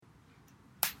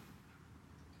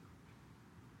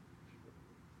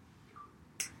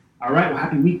All right, well,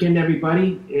 happy weekend,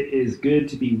 everybody. It is good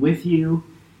to be with you.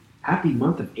 Happy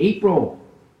month of April.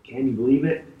 Can you believe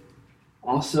it?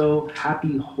 Also,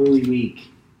 happy Holy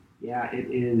Week. Yeah, it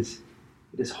is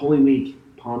Holy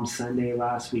Week. Palm Sunday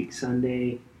last week,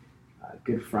 Sunday,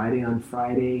 Good Friday on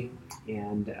Friday,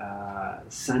 and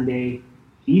Sunday,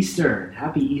 Easter.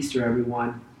 Happy Easter,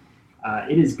 everyone.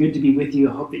 It is good to be with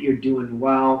you. I hope that you're doing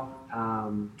well.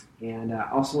 And I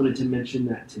also wanted to mention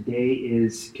that today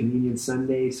is Communion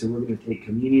Sunday, so we're going to take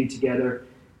communion together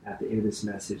at the end of this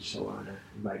message. So I want to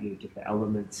invite you to get the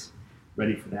elements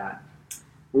ready for that.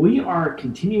 We are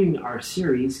continuing our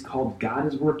series called God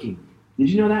is Working. Did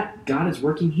you know that? God is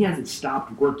working. He hasn't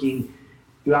stopped working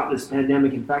throughout this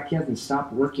pandemic. In fact, He hasn't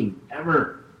stopped working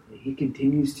ever. He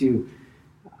continues to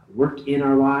work in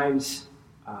our lives,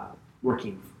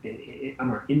 working on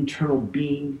our internal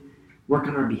being, work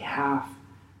on our behalf,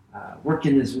 work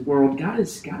in this world. God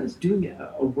is doing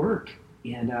a work,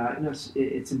 and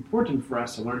it's important for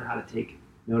us to learn how to take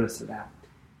notice of that.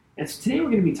 And so today we're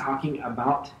going to be talking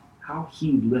about how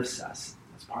He lifts us.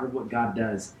 That's part of what God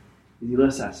does, is He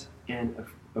lifts us. And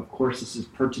of course, this is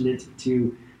pertinent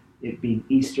to it being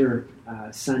Easter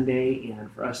Sunday,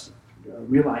 and for us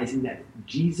realizing that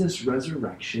Jesus'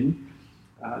 resurrection,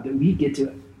 that we get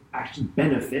to actually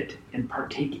benefit and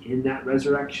partake in that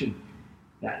resurrection.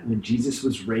 That when Jesus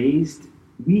was raised,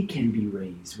 we can be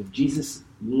raised. When Jesus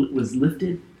was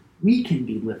lifted, we can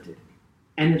be lifted.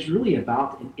 And it's really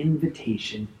about an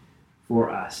invitation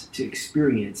for us to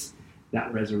experience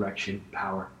that resurrection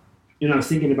power. I was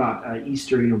thinking about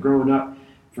Easter, growing up.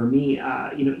 For me,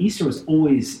 Easter was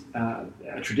always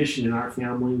a tradition in our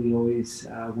family. We always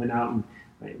went out, and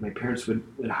my parents would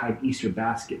hide Easter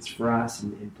baskets for us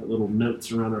and put little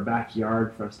notes around our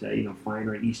backyard for us to, find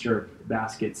our Easter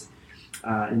baskets.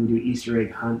 And we do Easter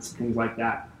egg hunts and things like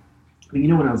that. But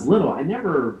when I was little, I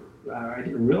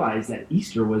didn't realize that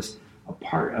Easter was a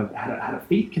part of, had a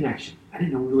faith connection. I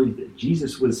didn't know really that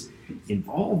Jesus was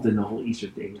involved in the whole Easter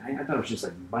thing. I thought it was just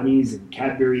like bunnies and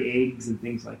Cadbury eggs and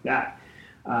things like that.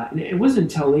 And it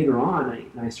wasn't until later on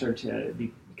I started to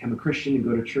become a Christian and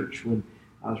go to church when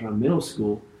I was around middle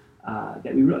school that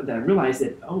I realized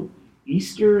that,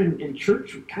 Easter and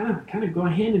church kind of go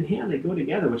hand in hand. They go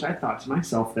together, which I thought to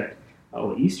myself that,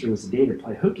 Easter was the day to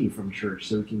play hooky from church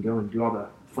so we can go and do all the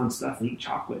fun stuff and eat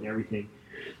chocolate and everything.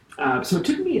 So it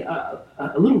took me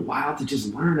a little while to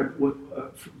just learn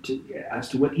as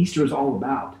to what Easter is all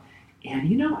about.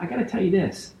 And, I got to tell you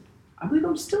this. I believe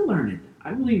I'm still learning.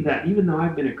 I believe that even though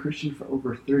I've been a Christian for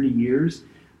over 30 years,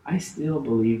 I still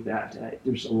believe that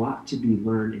there's a lot to be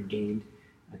learned and gained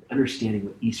understanding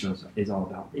what Easter is all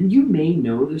about. And you may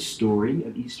know the story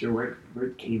of Easter, where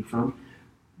it came from.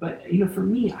 But, for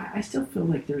me, I still feel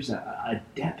like there's a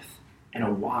depth and a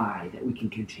why that we can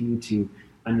continue to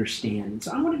understand. And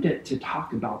so I wanted to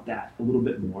talk about that a little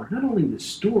bit more. Not only the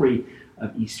story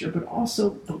of Easter, but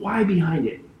also the why behind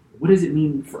it. What does it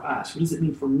mean for us? What does it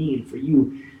mean for me and for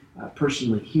you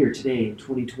personally here today in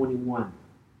 2021?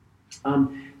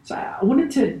 So I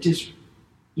wanted to just,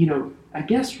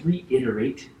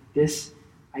 reiterate this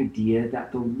idea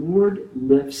that the Lord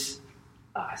lifts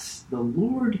us. The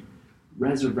Lord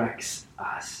resurrects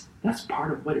us. That's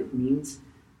part of what it means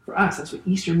for us. That's what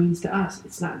Easter means to us.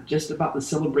 It's not just about the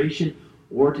celebration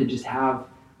or to just have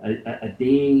a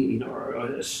day,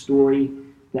 or a story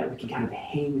that we can kind of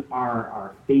hang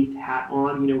our faith hat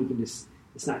on. We can just,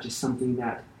 it's not just something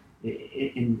that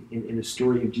in the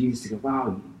story of Jesus to go,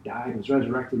 wow, He died, was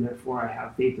resurrected, therefore I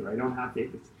have faith, or I don't have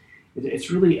faith.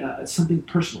 It's really something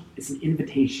personal. It's an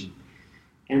invitation.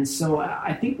 And so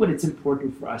I think what it's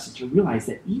important for us is to realize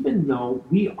that even though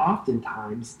we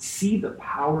oftentimes see the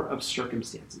power of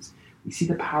circumstances, we see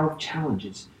the power of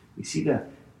challenges, we see the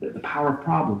power of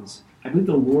problems, I believe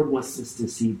the Lord wants us to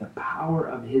see the power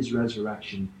of His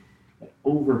resurrection that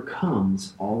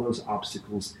overcomes all those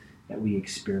obstacles that we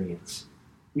experience.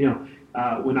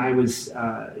 When I was,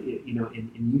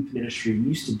 in youth ministry, we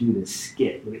used to do this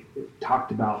skit when it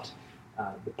talked about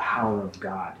the power of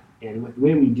God. And the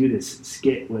way we do this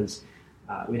skit was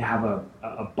we'd have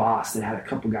a boss that had a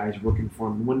couple guys working for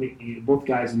him. Both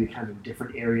guys would be kind of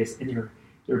different areas, and they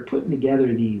were putting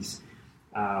together these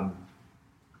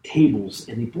tables,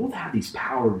 and they both had these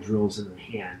power drills in their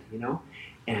hand,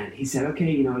 And he said,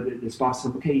 okay, this boss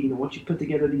said, okay, once you put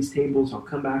together these tables, I'll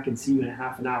come back and see you in a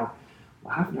half an hour.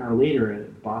 Well, half an hour later, the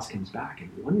boss comes back,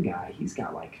 and one guy, he's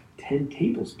got like 10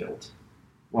 tables built,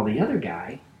 while the other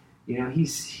guy,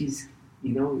 he's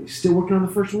still working on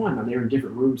the first one. Now, they were in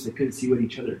different rooms. They couldn't see what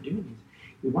each other are doing.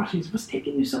 You're watching, he says, what's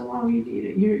taking you so long?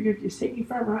 It's taking you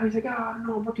forever. He's like, I don't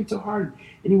know, I'm working so hard.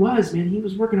 And he was, man. He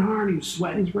was working hard. He was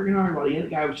sweating. He was working hard, while the other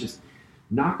guy was just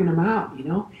knocking him out,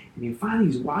 And he finally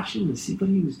was watching to see what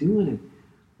he was doing. And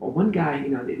well, one guy,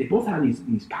 they both had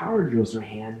these power drills in their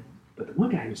hand, but the one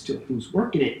guy who was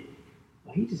working it,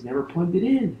 well, he just never plugged it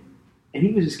in. And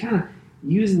he was just kind of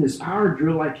using this power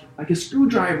drill like a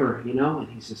screwdriver, And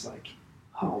he's just like,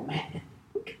 oh man,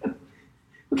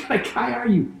 what kind of guy are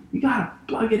you? You gotta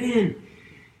plug it in.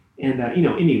 And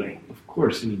anyway, of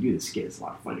course, when you do the skit, it's a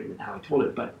lot funnier than how I told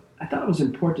it. But I thought it was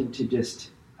important to just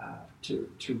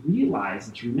to realize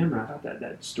and to remember. I thought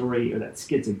that story or that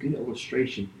skit's a good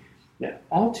illustration that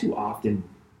all too often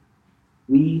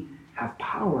we have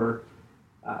power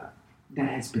that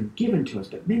has been given to us,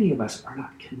 but many of us are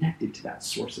not connected to that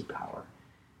source of power.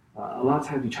 A lot of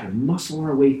times we try to muscle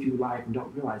our way through life and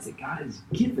don't realize that God has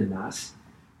given us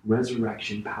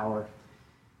resurrection power.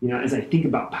 As I think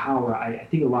about power, I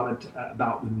think a lot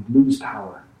about when we lose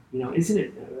power. Isn't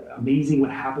it amazing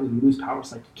what happens when you lose power?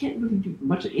 It's like you can't really do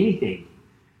much of anything.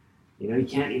 You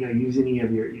can't, use any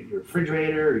of your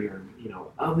refrigerator or your,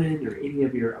 oven or any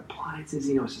of your appliances.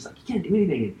 It's just like you can't do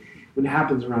anything. And when it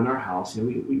happens around our house,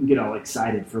 we get all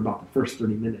excited for about the first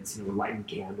 30 minutes. We're lighting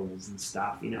candles and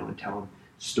stuff, and telling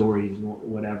stories and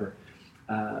whatever.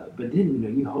 But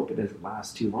then, you hope it doesn't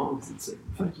last too long because it's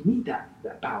like you need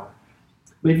that power.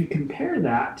 But if you compare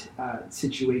that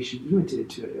situation even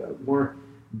to a more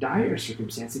dire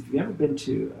circumstance, if you've ever been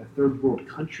to a third world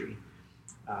country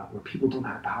where people don't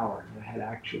have power, I had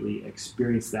actually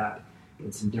experienced that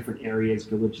in some different areas,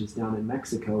 villages down in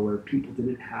Mexico where people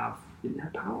didn't have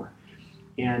power.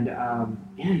 And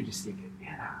you just think,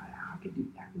 man, how can you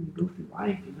go through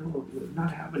life,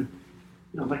 not having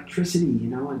electricity,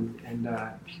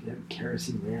 and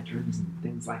kerosene lanterns and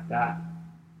things like that.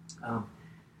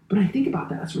 But I think about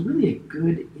that, that's really a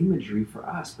good imagery for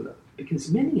us,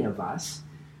 because many of us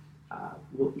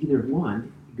will either,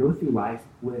 one, go through life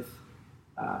with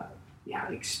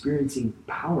experiencing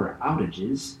power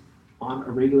outages on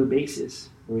a regular basis,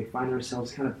 where we find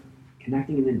ourselves kind of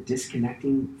connecting and then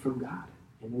disconnecting from God.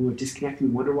 And when we're disconnecting,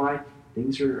 we wonder why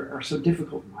things are so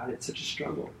difficult, why it's such a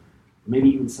struggle. Maybe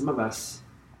even some of us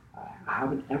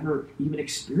haven't ever even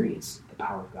experienced the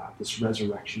power of God, this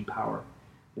resurrection power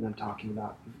that I'm talking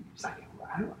about. It's like,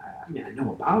 I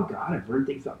know about God, I've heard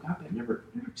things about God, but I've never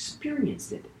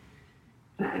experienced it.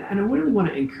 And I really want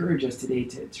to encourage us today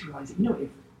to realize that, if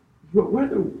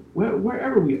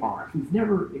wherever we are, if we've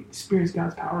never experienced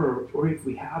God's power, or if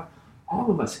we have, all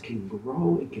of us can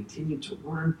grow and continue to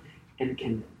learn and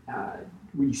can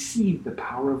receive the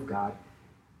power of God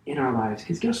in our lives.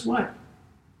 Because guess what?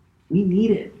 We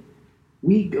need it.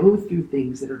 We go through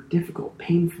things that are difficult,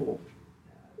 painful.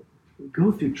 We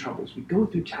go through troubles. We go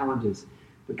through challenges.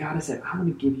 But God has said, I'm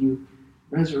going to give you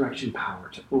resurrection power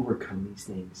to overcome these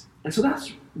things. And so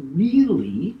that's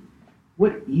really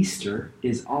what Easter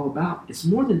is all about. It's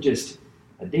more than just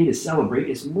a day to celebrate.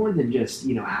 It's more than just,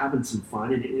 having some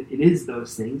fun. And it is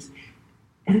those things.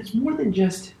 And it's more than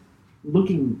just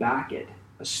looking back at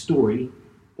a story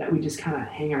that we just kind of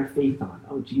hang our faith on.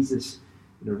 Oh, Jesus,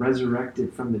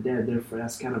 resurrected from the dead. Therefore,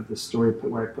 that's kind of the story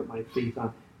where I put my faith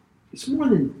on. It's more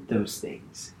than those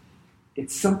things.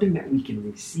 It's something that we can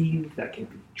receive that can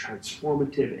be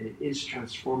transformative, and it is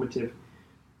transformative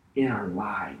in our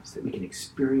lives, that we can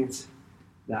experience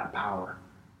that power.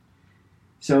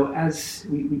 So as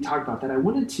we talk about that, I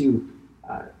wanted to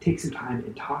take some time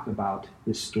and talk about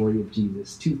this story of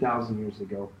Jesus 2,000 years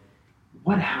ago.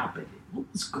 What happened? What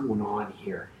was going on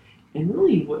here? And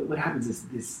really what happens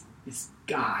is this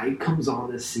guy comes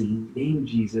on the scene named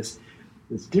Jesus,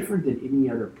 that's different than any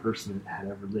other person that had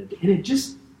ever lived. And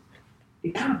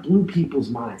it kind of blew people's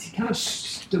minds. He kind of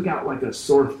stuck out like a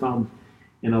sore thumb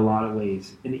in a lot of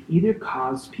ways. And it either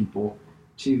caused people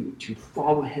to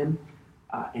follow him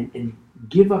and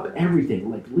give up everything,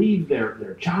 like leave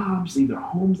their jobs, leave their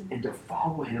homes, and to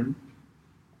follow him,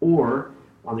 or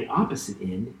on the opposite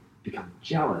end, become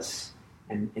jealous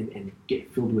and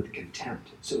get filled with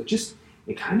contempt. So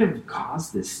it kind of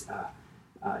caused this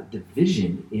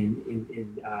division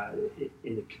in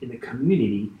the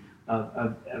community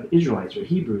of Israelites or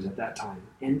Hebrews at that time.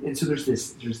 And so there's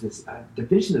this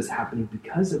division that's happening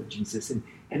because of Jesus.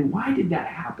 And why did that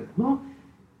happen? Well,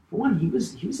 for one, he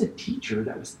was a teacher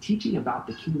that was teaching about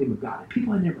the kingdom of God, and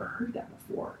people had never heard that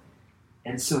before.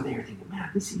 And so they were thinking, man,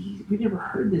 we've never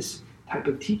heard this type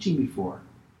of teaching before.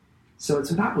 So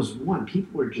that was one.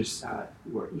 People were just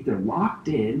were either locked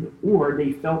in or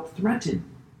they felt threatened.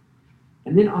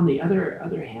 And then on the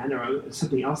other hand, or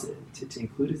something else to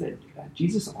include, is that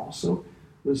Jesus also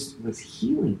was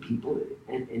healing people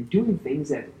and doing things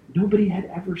that nobody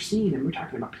had ever seen. And we're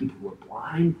talking about people who were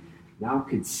blind, now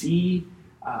could see,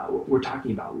 We're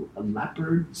talking about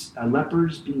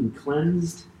lepers being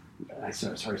cleansed.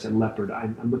 Sorry, I said leopard.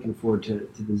 I'm looking forward to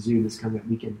the zoo this coming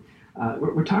weekend.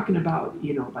 We're talking about,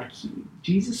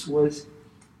 Jesus was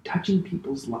touching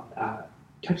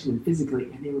touching them physically,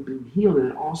 and they were being healed.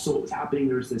 And then also what was happening,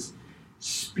 there was this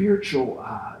spiritual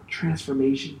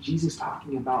transformation. Jesus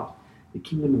talking about the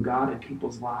kingdom of God in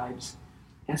people's lives.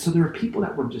 And so there were people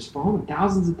that were just following.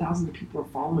 Thousands and thousands of people are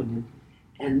following him.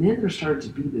 And then there started to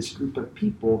be this group of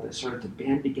people that started to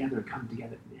band together, come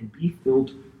together, and be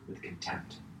filled with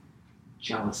contempt,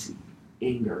 jealousy,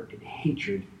 anger, and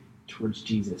hatred towards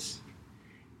Jesus.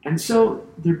 And so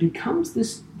there becomes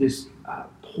this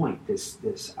point,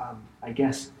 I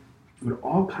guess, where it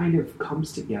all kind of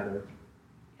comes together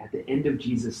at the end of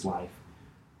Jesus' life,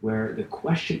 where the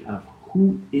question of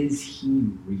who is he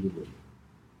really?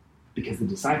 Because the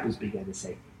disciples began to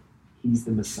say, he's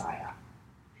the Messiah.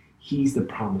 He's the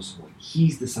promised one.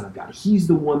 He's the Son of God. He's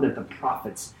the one that the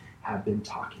prophets have been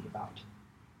talking about.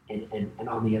 And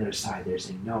on the other side, they're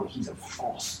saying, no, he's a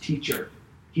false teacher.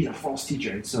 He's a false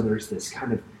teacher. And so there's this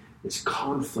kind of this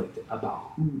conflict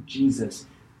about who Jesus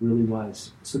really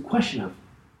was. So the question of,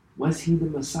 was he the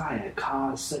Messiah,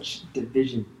 caused such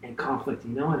division and conflict?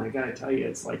 And I got to tell you,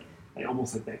 it's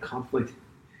almost like that conflict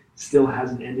still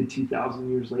hasn't ended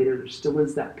 2,000 years later. There still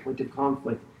is that point of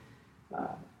conflict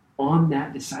on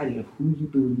that deciding of who you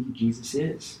believe Jesus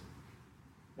is.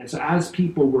 And so as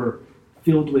people were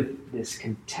filled with this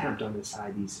contempt on the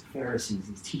side, these Pharisees,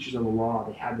 these teachers of the law,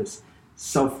 they had this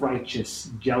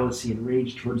self-righteous jealousy and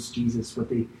rage towards Jesus. What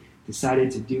they decided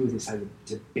to do is decided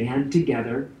to band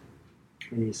together,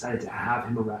 and they decided to have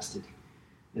him arrested.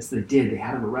 That's what they did. They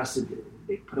had him arrested.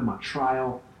 They put him on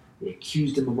trial. They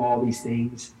accused him of all these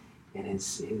things. And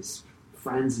his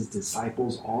friends, his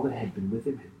disciples, all that had been with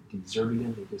him had deserted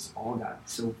him. They just all got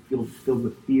so filled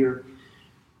with fear.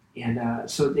 And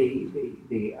so they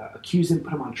accused him,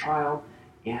 put him on trial.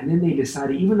 And then they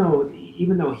decided, even though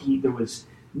there was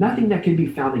nothing that could be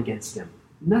found against him,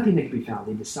 nothing that could be found,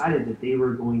 they decided that they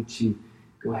were going to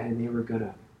go ahead and they were going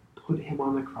to put him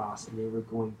on the cross, and they were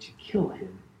going to kill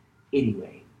him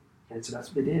anyway. And so that's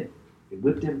what they did. They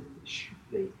whipped him,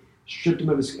 they stripped him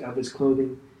of his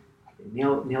clothing, they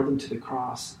nailed him to the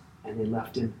cross, and they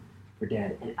left him for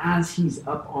dead. And as he's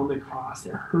up on the cross,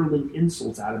 they're hurling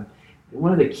insults at him. And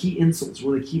one of the key insults,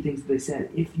 one of the key things that they said,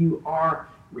 if you are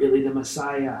really the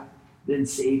Messiah, then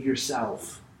save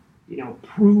yourself.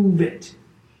 Prove it.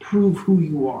 Prove who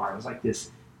you are. It was like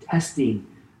this testing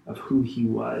of who he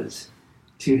was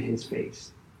to his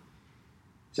face.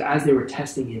 So as they were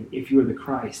testing him, if you are the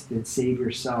Christ, then save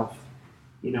yourself.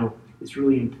 It's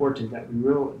really important that we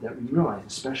realize,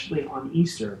 especially on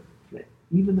Easter, that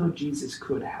even though Jesus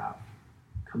could have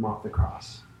come off the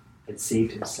cross and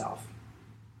saved himself,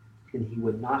 then he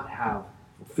would not have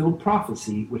fulfilled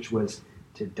prophecy, which was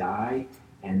to die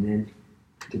and then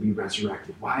to be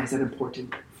resurrected. Why is that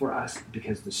important for us?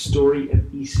 Because the story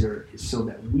of Easter is so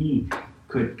that we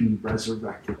could be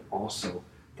resurrected also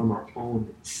from our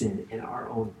own sin and our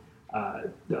own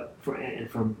and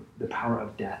from the power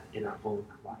of death in our own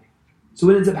life. So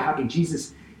what ends up happening?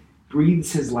 Jesus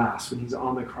breathes his last when he's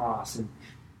on the cross, and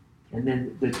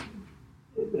then the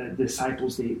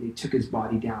disciples they took his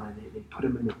body down and they put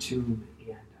him in the tomb,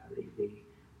 and they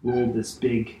rolled this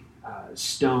big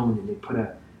stone, and they put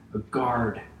a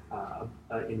guard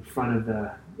in front of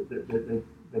the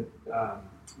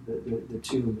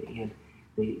tomb, and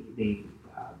they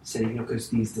said, because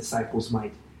these disciples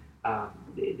might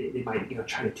they might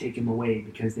try to take him away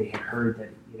because they had heard that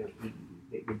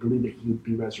they believed that he would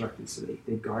be resurrected, so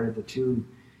they guarded the tomb.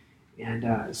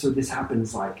 And so this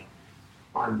happens like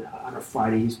on a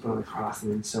Friday, he's put on the cross,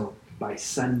 and then so by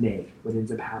Sunday, what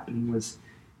ends up happening was,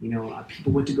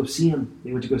 people went to go see him.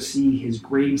 They went to go see his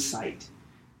grave site,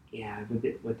 and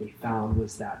what they found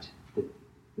was that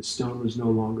the stone was no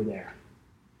longer there.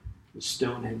 The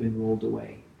stone had been rolled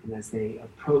away, and as they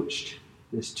approached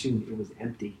this tomb, it was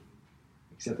empty,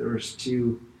 except there was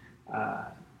two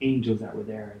angels that were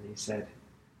there, and they said,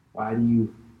 "Why do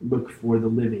you look for the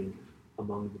living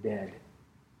among the dead?"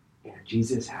 And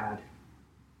Jesus had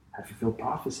fulfilled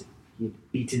prophecy. He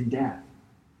had beaten death.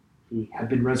 He had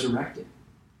been resurrected.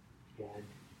 And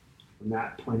from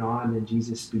that point on, then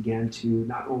Jesus began to,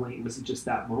 not only, it wasn't just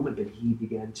that moment, but he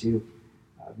began to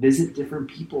visit different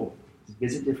people, to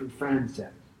visit different friends, to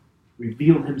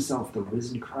reveal himself, the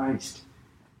risen Christ,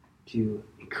 to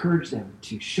encourage them,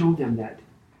 to show them that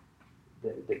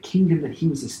the kingdom that he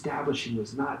was establishing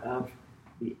was not of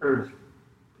the earth,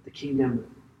 but the kingdom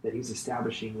that he was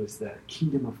establishing was the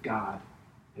kingdom of God.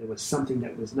 And it was something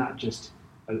that was not just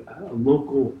a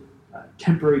local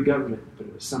temporary government, but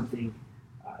it was something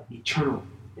eternal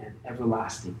and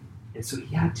everlasting. And so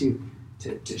he had to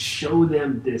show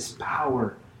them this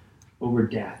power over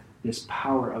death, this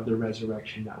power of the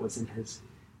resurrection that was in his,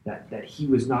 that he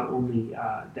was not only,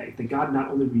 that God not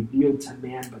only revealed to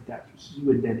man, but that he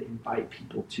would then invite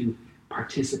people to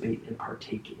participate and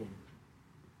partake in.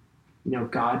 You know,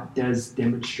 God does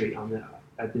demonstrate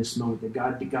at this moment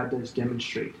that God does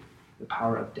demonstrate the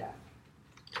power of death.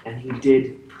 And he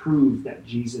did prove that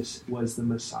Jesus was the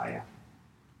Messiah.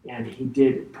 And he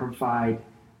did provide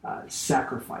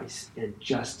sacrifice and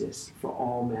justice for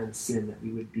all man's sin, that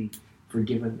we would be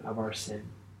forgiven of our sin.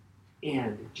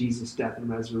 And Jesus' death and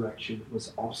resurrection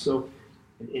was also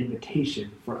an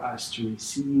invitation for us to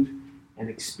receive and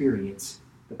experience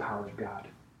the power of God.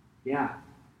 Yeah,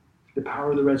 the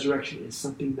power of the resurrection is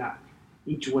something that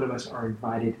each one of us are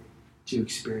invited to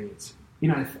experience. You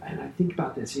know, and I think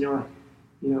about this.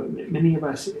 Many of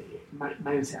us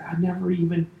might say, "I've never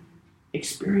even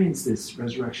experienced this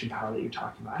resurrection power that you're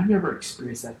talking about. I've never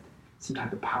experienced that some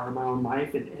type of power in my own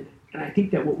life." And I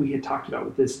think that what we had talked about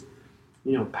with this,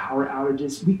 power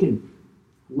outages, we can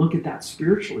look at that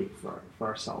spiritually for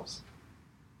ourselves.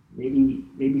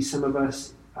 Maybe some of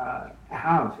us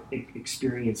have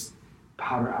experienced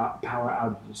power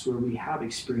outages where we have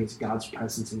experienced God's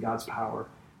presence and God's power,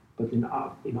 but then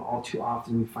all too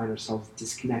often we find ourselves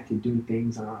disconnected, doing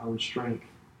things on our own strength.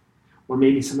 Or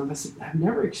maybe some of us have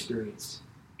never experienced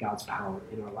God's power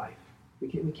in our life. We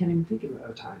can't even think of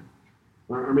a time.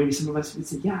 Or maybe some of us would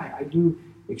say, "Yeah, I do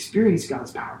experience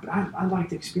God's power, but I'd like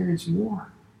to experience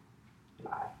more.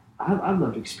 I'd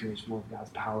love to experience more of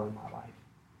God's power in my life."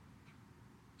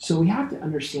 So we have to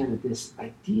understand that this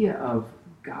idea of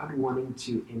God wanting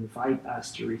to invite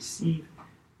us to receive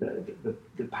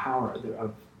the power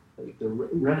of the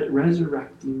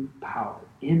resurrecting power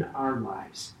in our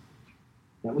lives,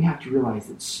 that we have to realize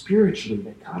that spiritually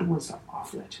that God wants to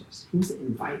offer that to us. He wants to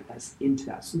invite us into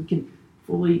that so we can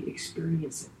fully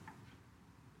experience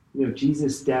it.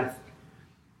 Jesus' death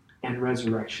and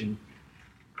resurrection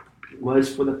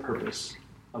was for the purpose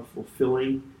of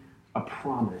fulfilling a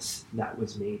promise that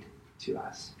was made to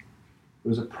us. It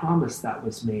was a promise that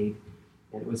was made,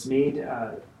 and it was made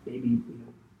maybe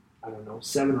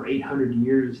 700 or 800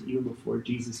 years even before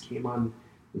Jesus came on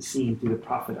the scene through the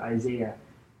prophet Isaiah,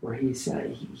 where he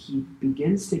said he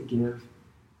begins to give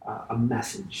a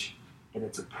message, and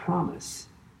it's a promise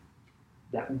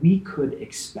that we could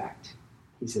expect.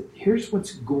 He said, "Here's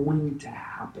what's going to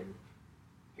happen.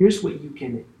 Here's what you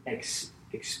can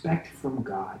expect from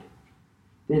God."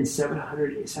 Then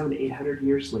 700 to 800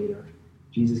 years later,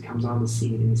 Jesus comes on the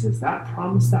scene and he says, "That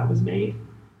promise that was made,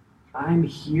 I'm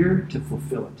here to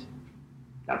fulfill it.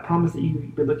 That promise that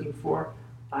you've been looking for,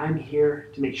 I'm here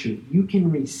to make sure that you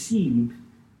can receive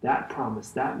that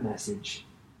promise, that message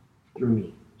through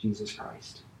me, Jesus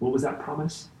Christ." What was that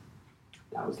promise?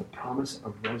 That was the promise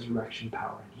of resurrection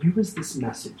power. And here was this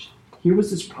message. Here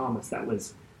was this promise that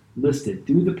was listed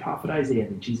through the prophet Isaiah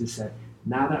that Jesus said,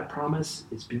 now that promise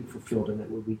is being fulfilled and that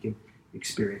what we can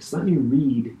experience. Let me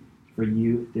read for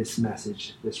you this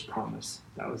message, this promise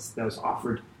that was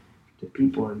offered to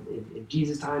people in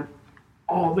Jesus' time,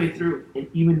 all the way through, and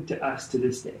even to us to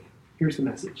this day. Here's the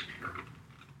message.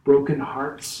 Broken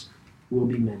hearts will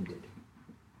be mended.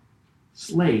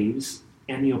 Slaves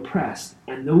and the oppressed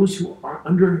and those who are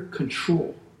under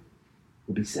control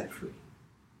will be set free.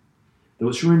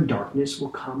 Those who are in darkness will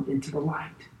come into the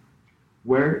light.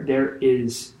 Where there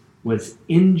was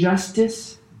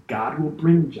injustice, God will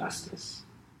bring justice.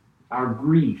 Our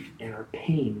grief and our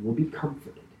pain will be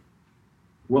comforted.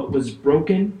 What was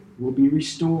broken will be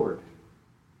restored.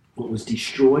 What was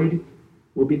destroyed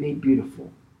will be made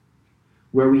beautiful.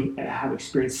 Where we have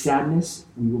experienced sadness,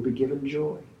 we will be given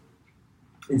joy.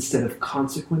 Instead of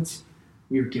consequence,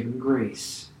 we are given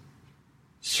grace.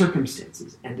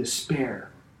 Circumstances and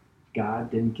despair,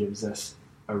 God then gives us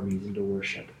a reason to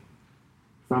worship.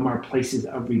 From our places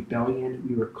of rebellion,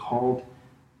 we were called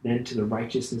then to the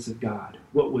righteousness of God.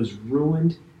 What was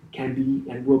ruined can be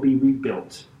and will be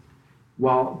rebuilt.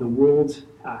 While the world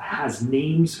has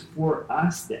names for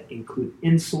us that include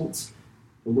insults,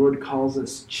 the Lord calls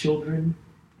us children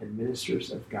and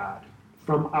ministers of God.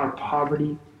 From our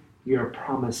poverty, we are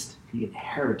promised the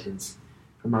inheritance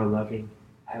from our loving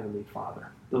Heavenly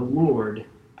Father. The Lord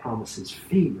promises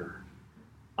favor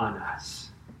on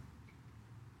us.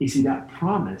 You see, that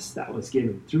promise that was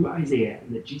given through Isaiah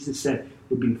and that Jesus said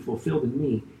would be fulfilled in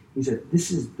me, he said, this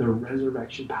is the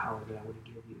resurrection power that I want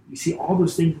to give you. You see, all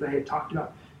those things that I had talked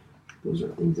about, those are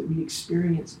things that we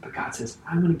experience. But God says,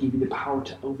 I'm going to give you the power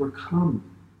to overcome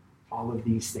all of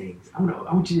these things. I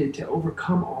want you to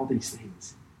overcome all these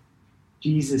things.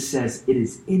 Jesus says, it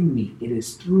is in me, it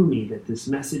is through me that this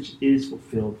message is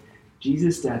fulfilled.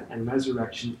 Jesus' death and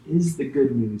resurrection is the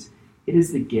good news. It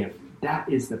is the gift. That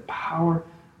is the power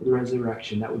of the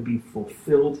resurrection that would be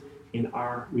fulfilled in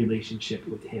our relationship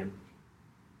with him.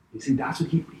 You see, that's what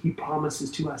he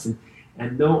promises to us.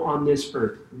 And though on this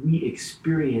earth we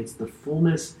experience the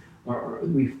fullness, or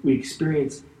we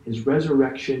experience his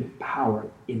resurrection power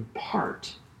in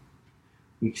part,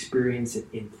 we experience it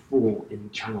in full in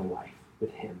eternal life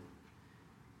with him.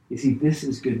 You see, this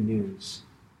is good news.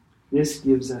 This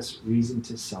gives us reason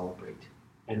to celebrate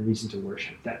and reason to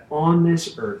worship. That on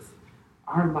this earth,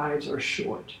 our lives are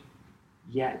short,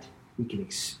 yet we can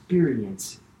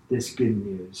experience this good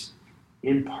news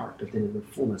in part, but then in the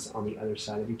fullness on the other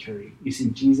side of eternity. You see,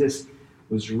 Jesus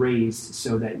was raised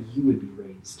so that you would be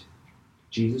raised.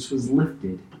 Jesus was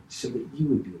lifted so that you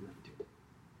would be lifted.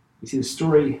 You see, the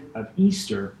story of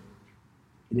Easter,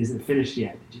 it isn't finished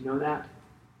yet. Did you know that?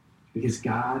 Because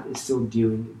God is still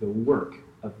doing the work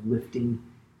of lifting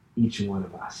each one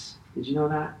of us. Did you know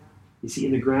that? You see,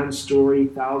 in the grand story,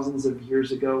 thousands of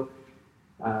years ago,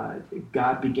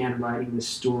 God began writing the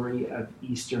story of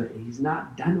Easter, and he's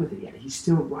not done with it yet. He's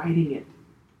still writing it.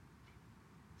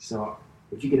 So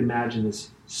if you can imagine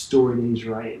this story that he's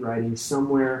writing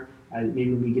somewhere,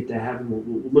 maybe when we get to heaven,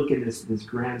 we'll look at this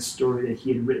grand story that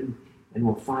he had written, and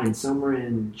we'll find somewhere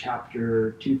in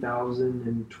chapter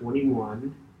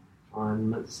 2021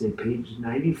 on, let's say, page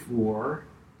 94.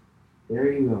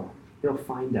 There you go. He'll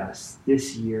find us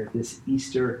this year, this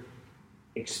Easter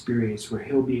experience, where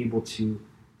he'll be able to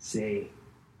say,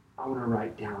 I want to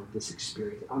write down this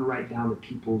experience. I want to write down the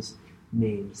people's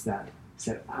names that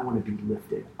said, I want to be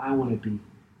lifted. I want to be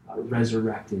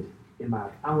resurrected in my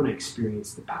life. I want to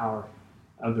experience the power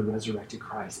of the resurrected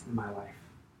Christ in my life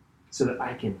so that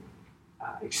I can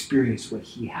experience what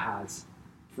he has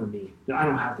for me. That I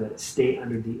don't have to stay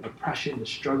under the oppression, the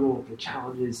struggle, the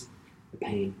challenges, the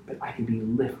pain, but I can be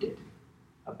lifted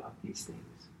above these things.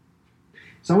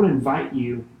 So I want to invite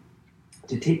you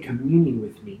to take communion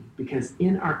with me, because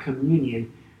in our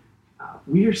communion,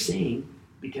 we are saying,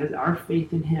 because our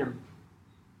faith in him,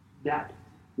 that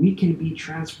we can be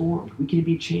transformed, we can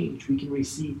be changed, we can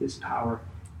receive this power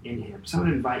in him. So I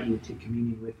want to invite you to take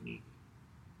communion with me.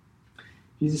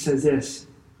 Jesus says this,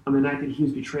 on the night that he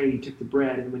was betrayed, he took the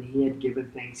bread, and when he had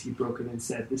given thanks, he broke it and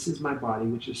said, this is my body,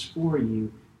 which is for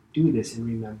you. Do this in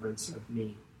remembrance of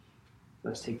me.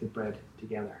 Let's take the bread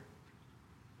together.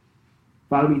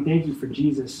 Father, we thank you for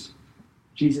Jesus.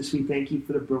 Jesus, we thank you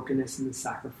for the brokenness and the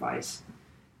sacrifice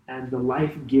and the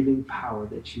life-giving power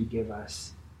that you give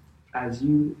us. As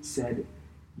you said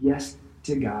yes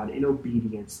to God in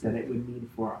obedience, that it would mean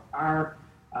for our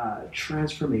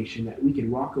transformation, that we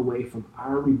could walk away from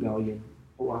our rebellion,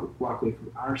 walk away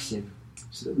from our sin,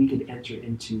 so that we could enter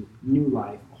into new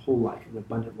life, a whole life, an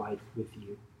abundant life with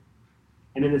you.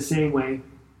 And in the same way,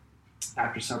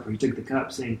 after supper, he took the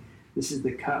cup, saying, this is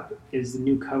the cup, is the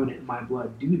new covenant in my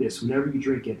blood. Do this whenever you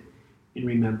drink it in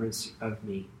remembrance of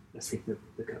me. Let's take the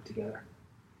cup together.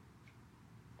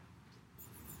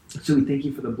 So we thank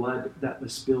you for the blood that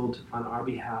was spilled on our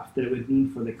behalf, that it would mean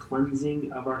for the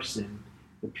cleansing of our sin,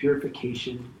 the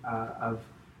purification of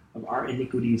our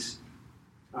iniquities,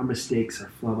 our mistakes, our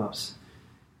flub-ups.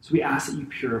 So we ask that you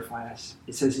purify us.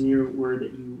 It says in your word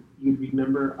that you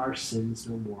remember our sins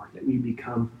no more, that we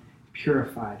become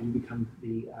purified, we become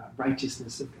the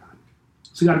righteousness of God.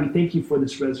 So God, we thank you for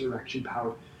this resurrection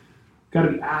power.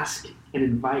 God, we ask and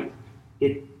invite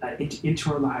it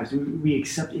into our lives. We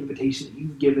accept the invitation that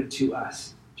you've given to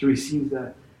us to receive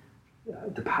the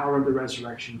power of the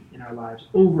resurrection in our lives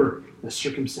over the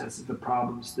circumstances, the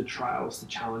problems, the trials, the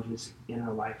challenges in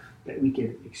our life, that we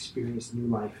can experience new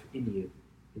life in you.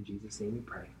 In Jesus' name we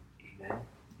pray. Amen.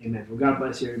 Amen. Well, God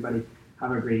bless you, everybody.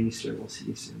 Have a great Easter. We'll see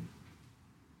you soon.